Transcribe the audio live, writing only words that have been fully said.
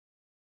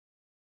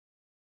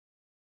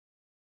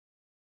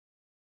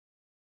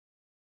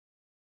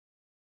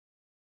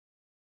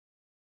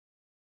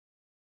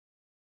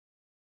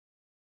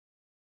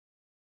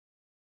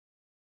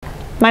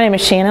My name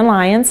is Shannon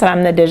Lyons, and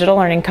I'm the Digital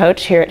Learning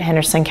Coach here at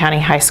Henderson County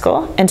High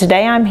School. And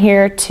today I'm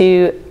here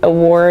to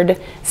award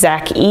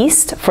Zach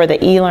East for the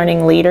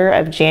eLearning Leader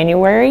of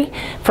January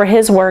for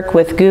his work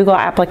with Google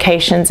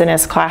applications in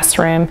his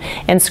classroom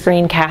and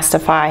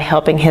Screencastify,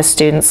 helping his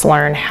students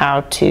learn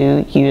how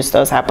to use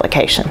those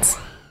applications.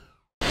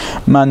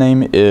 My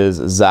name is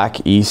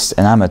Zach East,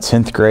 and I'm a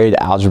 10th grade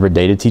algebra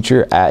data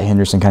teacher at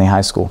Henderson County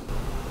High School.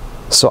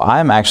 So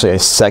I'm actually a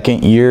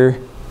second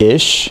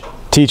year-ish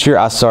teacher.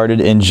 I started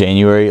in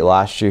January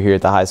last year here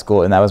at the high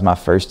school, and that was my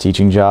first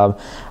teaching job.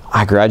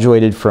 I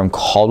graduated from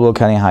Caldwell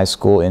County High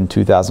School in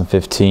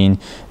 2015,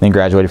 then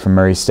graduated from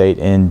Murray State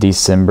in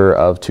December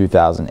of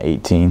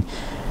 2018.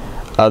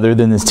 Other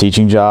than this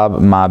teaching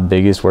job, my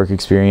biggest work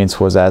experience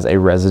was as a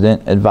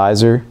resident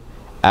advisor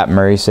at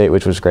Murray State,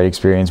 which was a great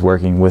experience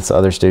working with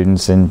other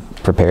students and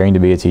preparing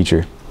to be a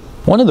teacher.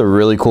 One of the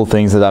really cool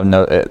things that I've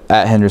noticed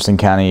at Henderson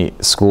County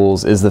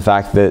schools is the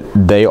fact that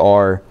they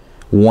are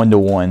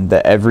one-to-one,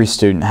 that every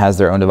student has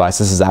their own device.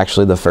 This is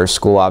actually the first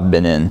school I've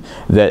been in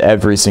that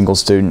every single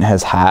student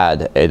has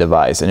had a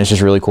device, and it's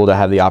just really cool to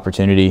have the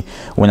opportunity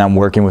when I'm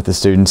working with the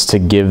students to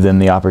give them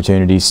the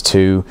opportunities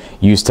to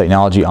use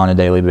technology on a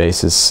daily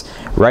basis.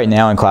 Right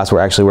now in class we're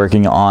actually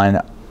working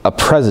on a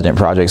president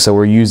project, so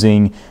we're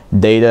using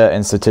data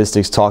and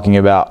statistics talking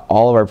about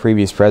all of our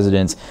previous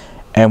presidents,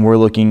 and we're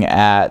looking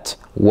at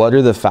what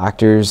are the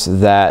factors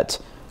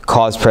that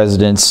cause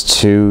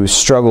presidents to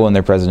struggle in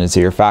their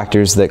presidency, or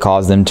factors that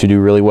cause them to do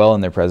really well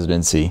in their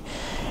presidency.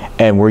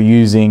 And we're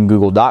using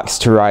Google Docs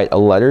to write a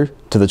letter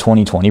to the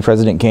 2020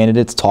 president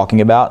candidates talking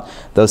about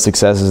those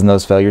successes and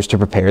those failures to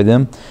prepare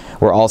them.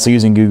 We're also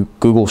using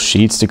Google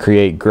Sheets to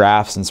create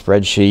graphs and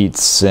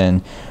spreadsheets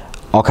and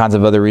all kinds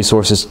of other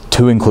resources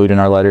to include in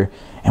our letter.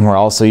 And we're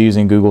also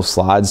using Google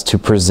Slides to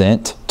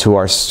present to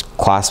our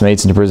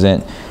classmates and to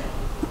present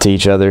to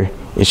each other.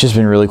 It's just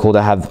been really cool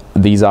to have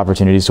these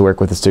opportunities to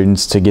work with the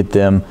students to get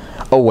them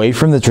away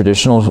from the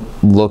traditional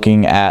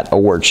looking at a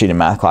worksheet in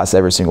math class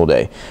every single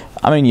day.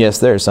 I mean, yes,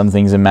 there are some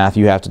things in math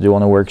you have to do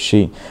on a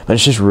worksheet, but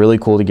it's just really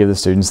cool to give the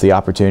students the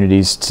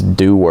opportunities to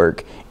do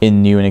work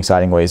in new and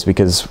exciting ways,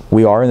 because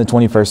we are in the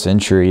 21st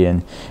century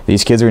and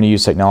these kids are going to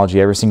use technology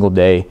every single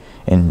day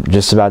in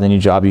just about any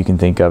job you can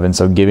think of. And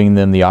so giving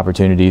them the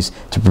opportunities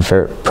to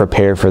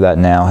prepare for that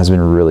now has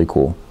been really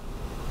cool.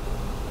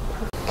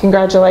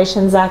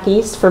 Congratulations, Zach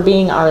East, for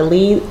being our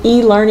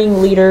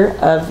eLearning Leader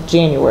of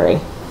January.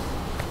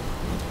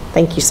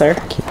 Thank you, sir.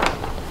 Thank you.